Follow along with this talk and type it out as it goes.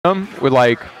him would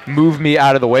like move me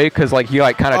out of the way because like he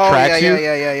like kind of tracks you.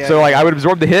 Yeah. So like I would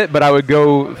absorb the hit, but I would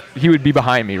go. He would be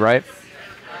behind me, right?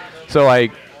 So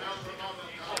like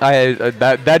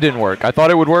that didn't work. I thought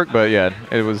it would work, but yeah,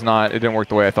 it was not. It didn't work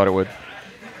the way I thought it would.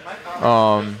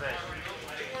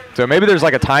 So maybe there's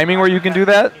like a timing where you can do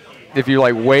that if you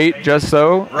like wait just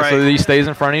so that he stays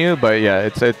in front of you. But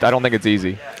yeah, I don't think it's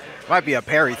easy. Might be a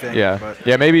parry thing. Yeah, but.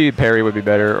 yeah, maybe parry would be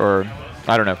better, or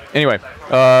I don't know. Anyway.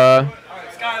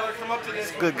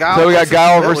 Good Guile. So we got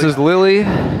Guile versus Lily.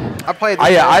 I played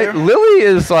this Lily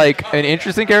is like an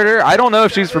interesting character. I don't know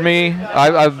if she's for me.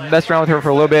 I've messed around with her for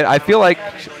a little bit. I feel like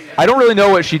I don't really know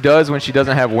what she does when she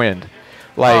doesn't have wind.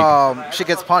 Like she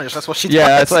gets punished. That's what she does.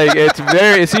 Yeah, it's like it's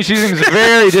very. She seems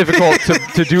very difficult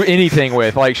to do anything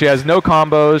with. Like she has no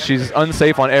combos. She's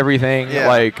unsafe on everything. Yeah.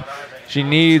 Like she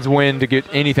needs wind to get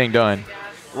anything done.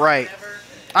 Right.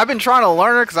 I've been trying to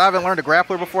learn her because I haven't learned a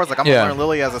grappler before. It's like I'm going to learn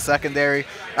Lily as a secondary.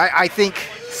 I think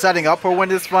setting up her wind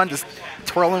is fun, just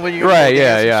twirling when you Right,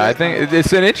 yeah. I think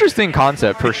it's an interesting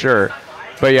concept for sure.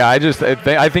 But yeah, I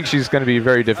think she's going to be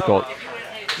very difficult.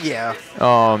 Yeah.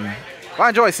 I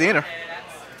enjoy seeing her.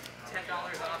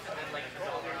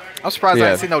 I'm surprised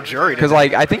I didn't see no jury. Because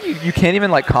like I think you can't even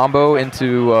like combo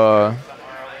into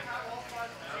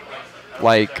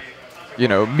like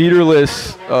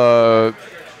meterless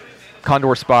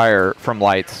Condor Spire from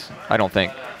lights. I don't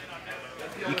think.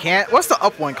 You can't? What's the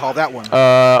up one called, that one?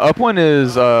 Up one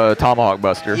is Tomahawk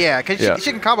Buster. Yeah, because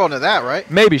she can combo into that, right?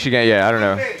 Maybe she can, yeah, I don't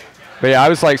know. But yeah, I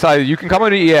was like, sorry, you can combo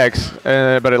into EX,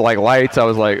 but it like lights, I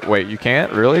was like, wait, you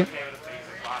can't? Really?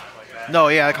 No,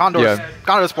 yeah,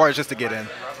 Condor Spire is just to get in.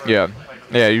 Yeah.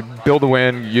 Yeah, you build the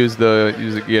win, use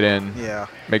it, get in. Yeah.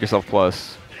 Make yourself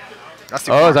plus. That's is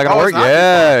that going to work?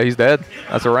 Yeah, he's dead.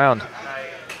 That's a round.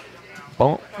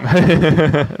 Boom.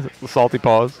 Salty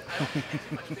pause.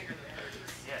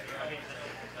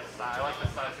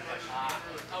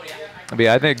 But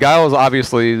yeah, I think Guile is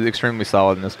obviously extremely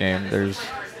solid in this game.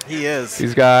 He is.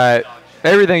 He's got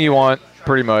everything you want,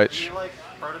 pretty much.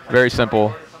 Very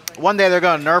simple. One day they're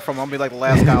going to nerf him. I'm going to be like the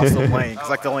last guy still playing. It's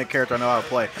like the only character I know how to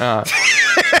play.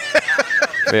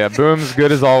 Yeah, Boom's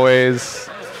good as always.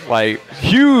 Like,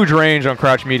 huge range on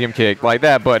crouch medium kick. Like,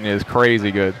 that button is crazy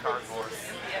good.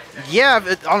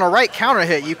 Yeah, on a right counter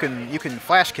hit, you can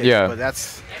flash kick, yeah. But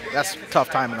that's tough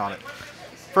timing on it.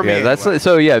 For me, anyway.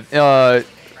 So yeah.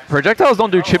 Projectiles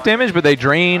don't do chip damage, but they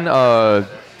drain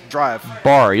drive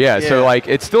bar. Yeah, so like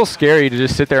it's still scary to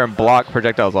just sit there and block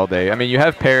projectiles all day. I mean, you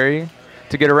have parry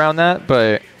to get around that,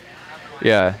 but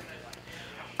yeah.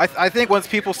 I think once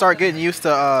people start getting used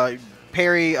to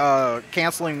parry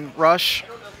canceling rush,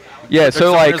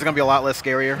 so like it's gonna be a lot less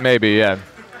scarier. Maybe, yeah.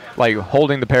 Like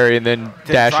holding the parry and then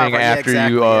dashing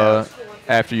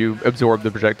after you absorb the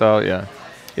projectile. Yeah.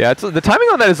 Yeah, the timing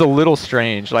on that is a little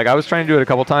strange. Like I was trying to do it a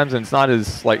couple times, and it's not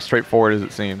as like straightforward as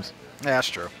it seems. Yeah, that's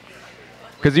true.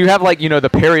 Because you have like the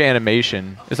parry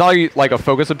animation. It's not like a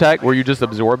focus attack where you just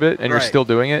absorb it and you're still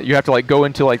doing it. You have to like go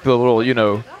into like the little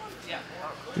do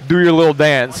your little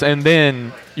dance, and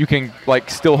then you can like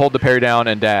still hold the parry down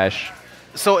and dash.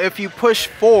 So if you push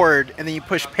forward and then you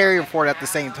push parry forward at the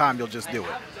same time, you'll just do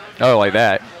it. Oh, like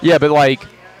that. Yeah, but like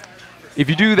if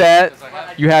you do that,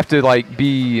 you have to like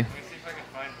be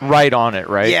right on it,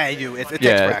 right? Yeah, you do. It takes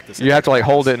practice. You have to like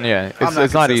hold it, and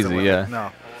it's not easy. Yeah.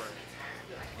 No.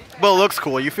 But it looks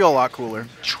cool. You feel a lot cooler.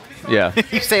 Yeah.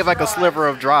 You save like a sliver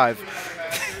of drive.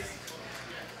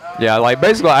 Yeah, like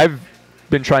basically I've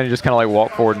been trying to just kind of like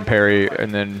walk forward and parry,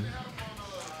 and then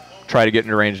try to get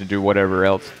into range and do whatever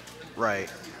else.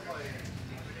 Right.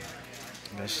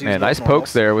 Man, nice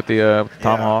pokes there with the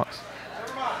tomahawks.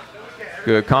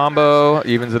 Good combo,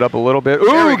 evens it up a little bit.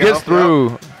 Ooh, gets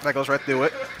through. That goes right through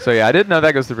it. So yeah, I didn't know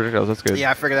that goes through projectiles. That's good.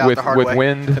 Yeah, I figured out the hard way with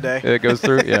wind today. It goes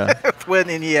through. Yeah. With wind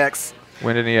and EX.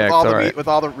 Wind and EX. All right. With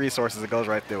all the resources, it goes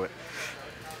right through it.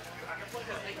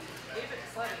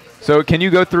 So can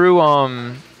you go through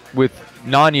with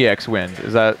non-EX wind?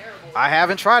 Is that? I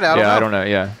haven't tried it. I don't know.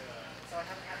 Yeah.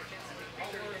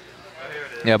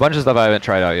 Yeah, a bunch of stuff I haven't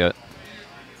tried out yet.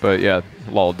 But yeah,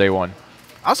 lol, day one.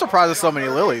 I'm surprised there's so many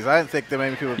lilies. I didn't think that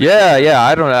many people. Yeah,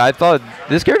 I don't know. I thought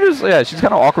this character's she's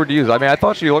kind of awkward to use. I mean, I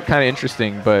thought she looked kind of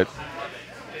interesting, but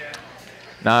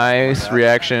nice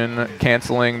reaction,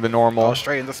 canceling the normal. Oh,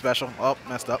 straight into special. Oh,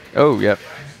 messed up. Oh, yep.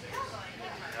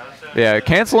 Yeah,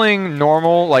 canceling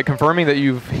normal, like confirming that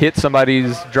you've hit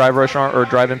somebody's drive rush or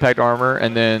drive impact armor,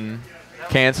 and then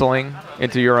canceling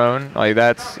into your own. Like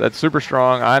that's super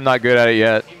strong. I'm not good at it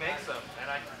yet.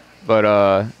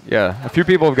 But yeah, a few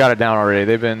people have got it down already.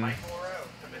 They've been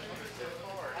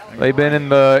in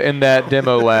that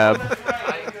demo lab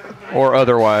or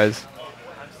otherwise.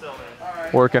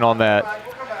 working on that.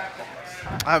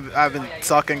 I've been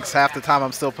sucking 'cause half the time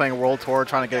I'm still playing World Tour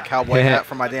trying to get a cowboy hat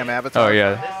for my damn avatar. Oh,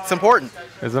 yeah. It's important.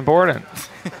 It's important.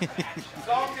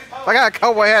 If I got a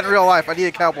cowboy hat in real life, I need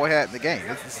a cowboy hat in the game.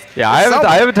 Yeah, I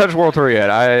haven't touched World Tour yet.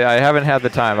 I haven't had the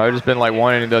time. I've just been like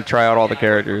wanting to try out all the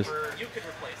characters.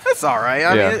 That's all right.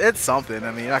 I mean, it's something.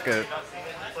 I mean, I could.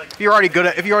 If you're already good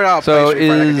at, if you're already out. So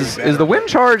is the wind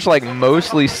charge like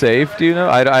mostly safe? Do you know?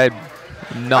 I'm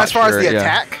not as far sure, as the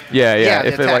attack. Yeah.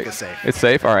 If the attack is safe. It's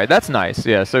safe. All right, that's nice.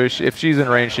 Yeah. So if she's in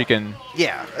range, she can.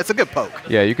 Yeah, it's a good poke.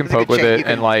 Yeah, you can poke with it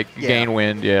and like gain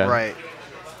wind. Yeah. Right.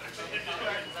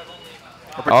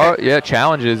 Oh yeah,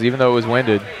 challenges even though it was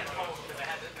winded.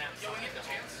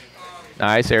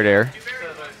 Nice air to air.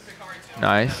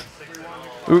 Nice.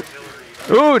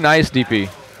 Ooh, nice DP.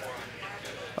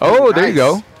 Oh, nice. There you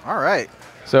go. All right.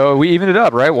 So we evened it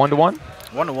up, right? 1-1?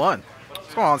 1-1.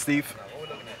 What's going on, Steve?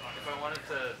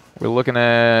 We're looking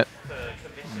at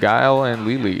Guile and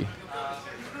Lily.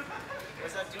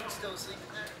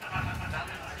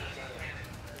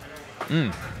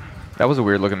 That was a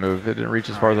weird looking move. It didn't reach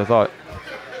as far as I thought.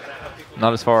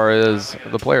 Not as far as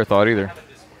the player thought either.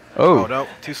 Oh, no,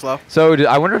 too slow. So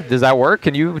I wonder, does that work?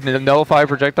 Can you nullify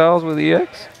projectiles with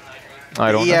EX?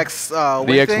 I don't know.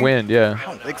 The EX wind, yeah. I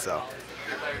don't think so.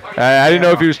 I didn't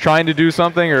know if he was trying to do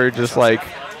something or just like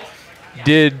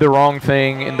did the wrong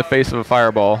thing in the face of a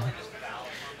fireball.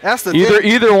 That's the thing.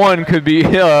 Either one could be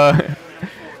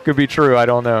could be true. I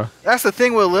don't know. That's the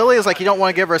thing with Lily is like you don't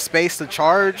want to give her space to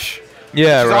charge.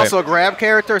 Yeah, She's right. also a grab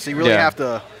character, so you really have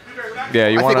to. Yeah,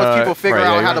 you want to. I think once people figure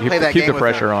out how to play that game, keep the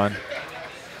pressure on.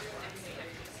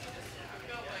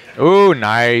 Ooh,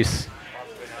 nice.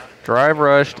 Drive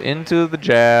rushed into the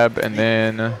jab and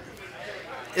then.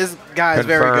 This guy is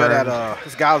very good at.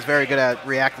 This guy was very good at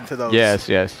reacting to those. Yes.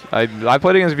 I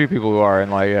played against a few people who are,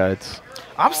 and like, it's.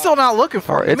 I'm still not looking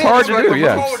for it. It's hard to do.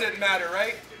 Yeah. Oh, it didn't matter,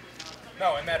 right?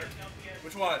 No, it mattered.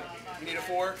 Which one? You need a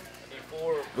 4.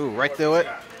 Ooh, right through it.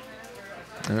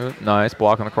 Ooh, nice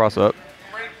block on the cross up.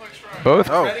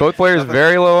 Both players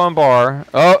very low on bar.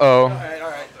 All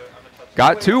right.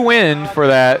 Got 2 wind for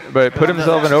that, but put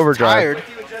himself in overdrive. Tired.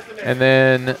 And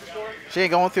then. She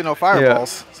ain't going through no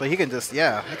fireballs, so he can just he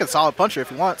can solid punch her if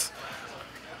he wants.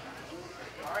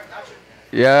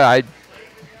 Yeah, I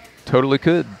totally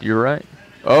could. You're right.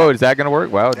 Oh, is that gonna work?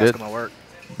 Wow, it did. That's gonna work.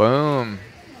 Boom.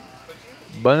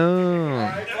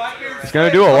 It's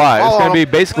gonna do a lot. It's gonna be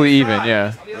basically even.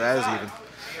 Yeah. That is even.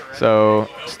 So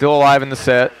still alive in the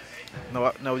set.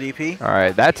 No DP. All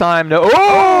right, that time no.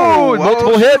 Oh,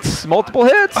 multiple hits.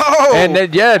 Oh. And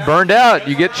then burned out.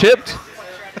 You get chipped.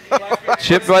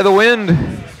 Chipped by the wind.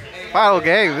 Final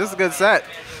game. This is a good set.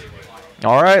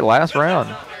 All right, last round.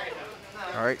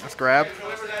 All right, let's grab.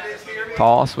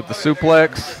 Toss with the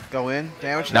suplex. Go in.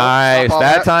 Damage. Nice.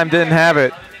 That time didn't have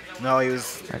it. No, he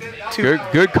was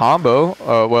good combo.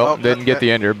 Didn't get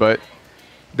the ender, but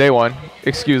day one.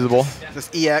 Excusable.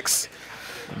 Just EX.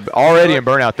 Already in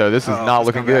burnout, though. This is not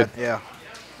looking good. Yeah.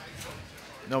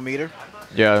 No meter.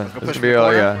 Yeah. This could be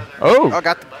yeah. Oh,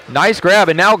 nice grab.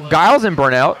 And now Guile's in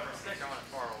burnout.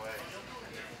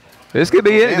 This could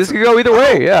be it. This could go either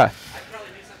way. Yeah.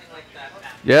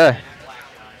 Yeah.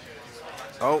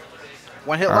 Oh.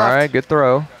 1 hit left. left. All right. Good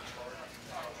throw.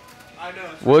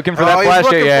 Looking for that flash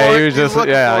hit. Yeah, he was just.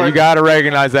 Yeah, you got to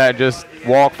recognize that. Just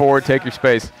walk forward, take your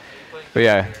space. But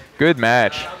yeah, good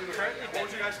match.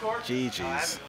 GG's.